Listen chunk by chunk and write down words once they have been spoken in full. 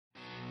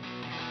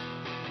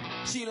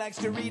She likes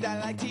to read, I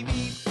like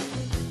TV.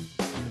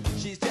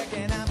 She's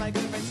checking out my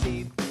good friend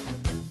Steve.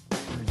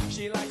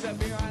 She likes a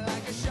beer, I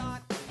like a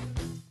shot.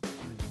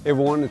 Hey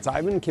everyone, it's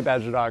Ivan,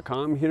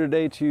 KidBadger.com, here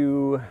today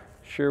to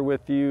share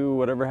with you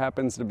whatever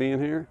happens to be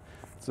in here.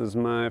 This is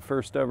my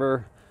first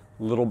ever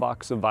little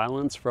box of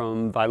violence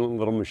from Violent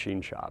Little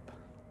Machine Shop.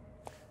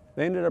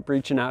 They ended up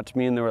reaching out to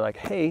me and they were like,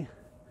 hey,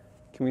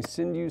 can we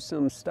send you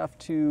some stuff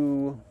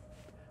to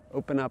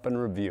open up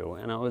and review?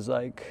 And I was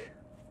like,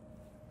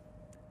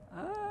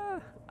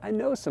 I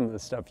know some of the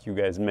stuff you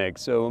guys make.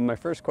 So my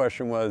first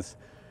question was,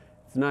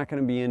 it's not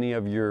gonna be any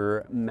of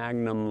your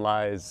Magnum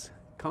Lies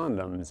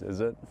condoms, is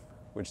it?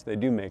 Which they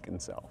do make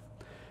and sell.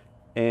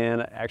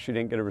 And I actually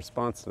didn't get a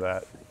response to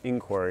that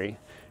inquiry.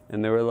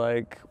 And they were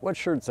like, what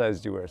shirt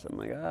size do you wear? So I'm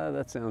like,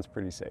 that sounds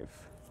pretty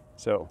safe.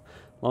 So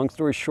long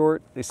story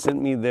short, they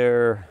sent me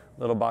their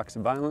little box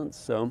of violence.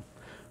 So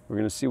we're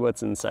gonna see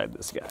what's inside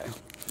this guy.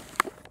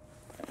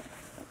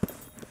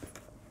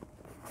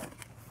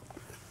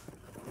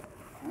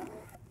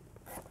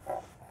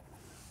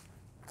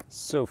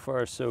 So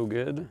far, so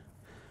good.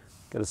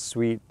 Got a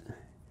sweet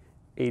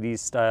 80s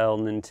style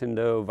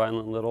Nintendo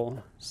Violent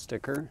Little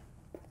sticker.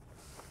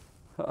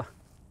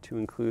 To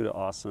include an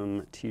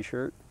awesome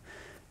t-shirt.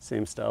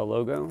 Same style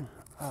logo.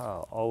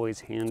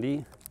 Always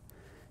handy.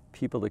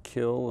 People to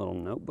Kill little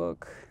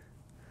notebook.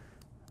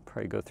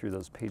 Probably go through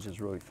those pages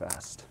really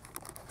fast.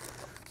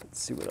 Let's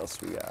see what else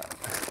we got.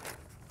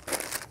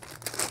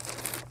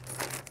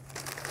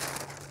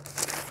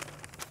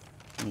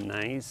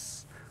 Nice.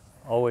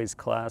 Always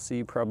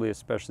classy, probably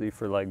especially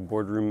for like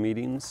boardroom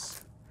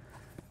meetings.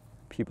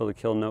 People to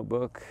Kill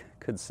notebook.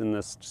 Could send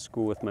this to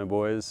school with my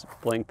boys.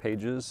 Blank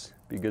pages,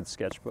 be a good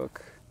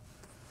sketchbook.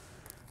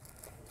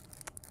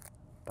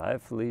 Bye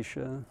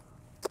Felicia.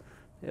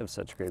 They have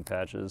such great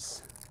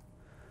patches.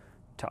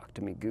 Talk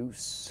to me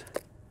Goose.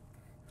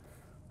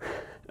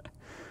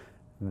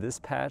 This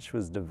patch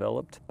was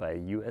developed by a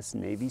US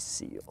Navy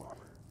SEAL.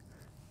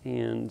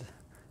 And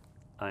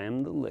I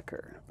am the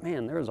liquor.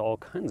 Man, there's all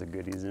kinds of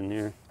goodies in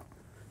here.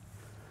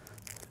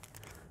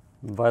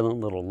 Violent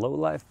Little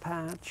Lowlife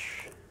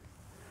patch.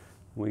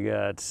 We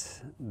got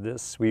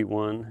this sweet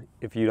one.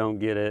 If you don't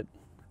get it,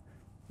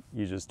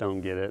 you just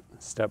don't get it.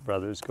 Step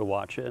Brothers, go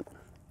watch it.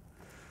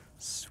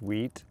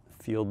 Sweet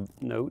field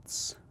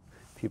notes.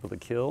 People to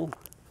Kill.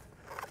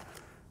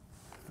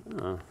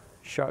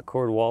 Shot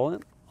cord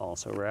wallet,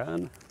 also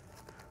rad.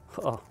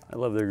 Oh, I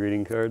love their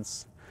greeting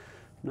cards.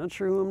 I'm not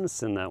sure who I'm gonna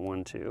send that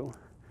one to.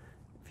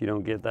 If you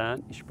don't get that,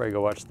 you should probably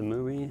go watch the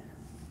movie.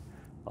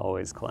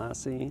 Always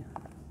classy.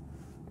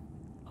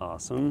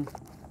 Awesome.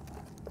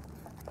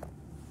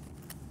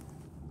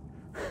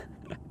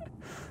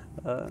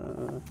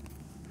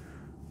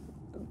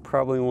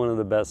 Probably one of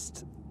the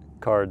best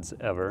cards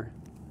ever.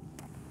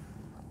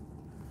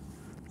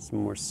 Some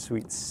more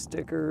sweet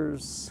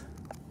stickers.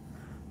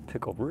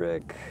 Pickle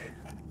Rick.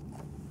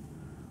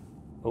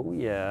 Oh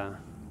yeah.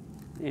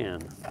 Man,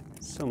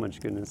 so much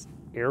goodness.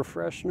 Air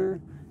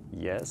freshener?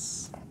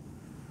 Yes.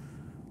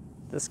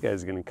 This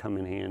guy's gonna come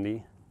in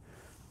handy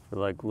for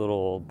like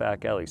little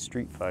back alley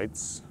street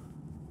fights.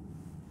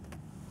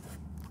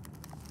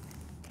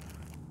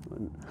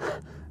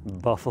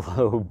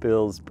 Buffalo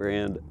Bills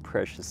brand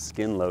Precious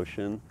Skin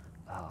Lotion.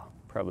 Oh,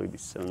 probably be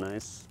so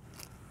nice.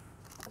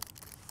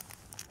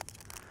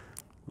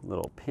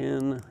 Little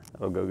pin,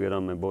 that'll go good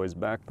on my boy's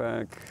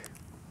backpack.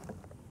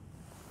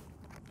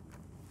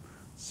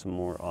 Some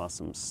more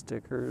awesome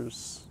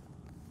stickers.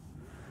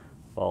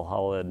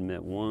 Valhalla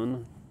Admit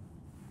 1.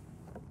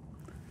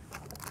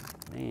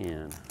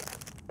 Man,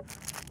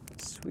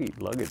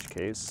 sweet luggage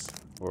case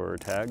or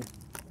tag.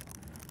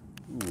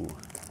 Ooh.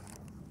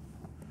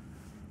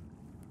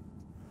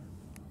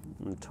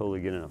 I'm gonna totally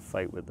get in a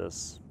fight with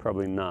this.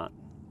 Probably not,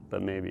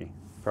 but maybe.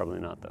 Probably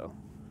not though.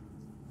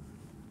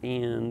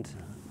 And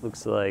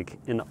looks like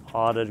an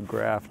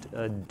autographed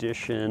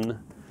edition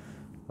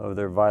of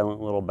their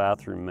Violent Little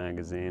Bathroom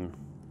magazine.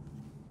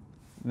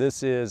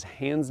 This is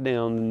hands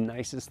down the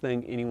nicest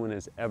thing anyone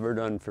has ever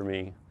done for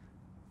me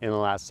in the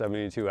last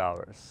 72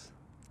 hours.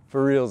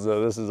 For reals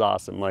though, this is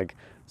awesome. Like,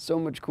 so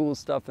much cool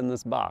stuff in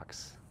this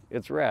box.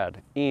 It's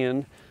rad.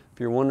 And if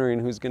you're wondering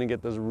who's gonna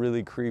get this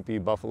really creepy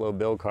Buffalo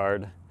Bill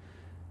card,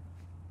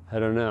 I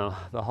don't know,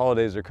 the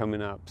holidays are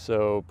coming up,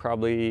 so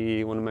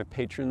probably one of my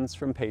patrons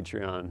from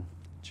Patreon.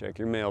 Check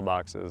your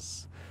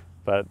mailboxes.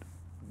 But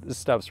this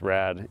stuff's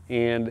rad.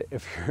 And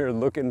if you're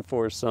looking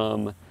for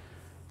some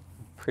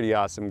pretty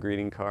awesome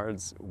greeting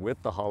cards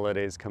with the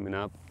holidays coming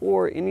up,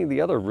 or any of the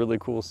other really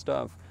cool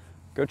stuff,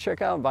 go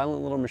check out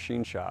Violent Little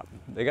Machine Shop.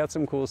 They got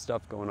some cool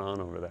stuff going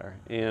on over there.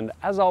 And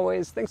as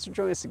always, thanks for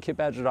joining us at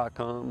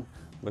KidBadger.com.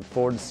 Look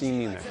forward to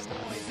seeing you next time.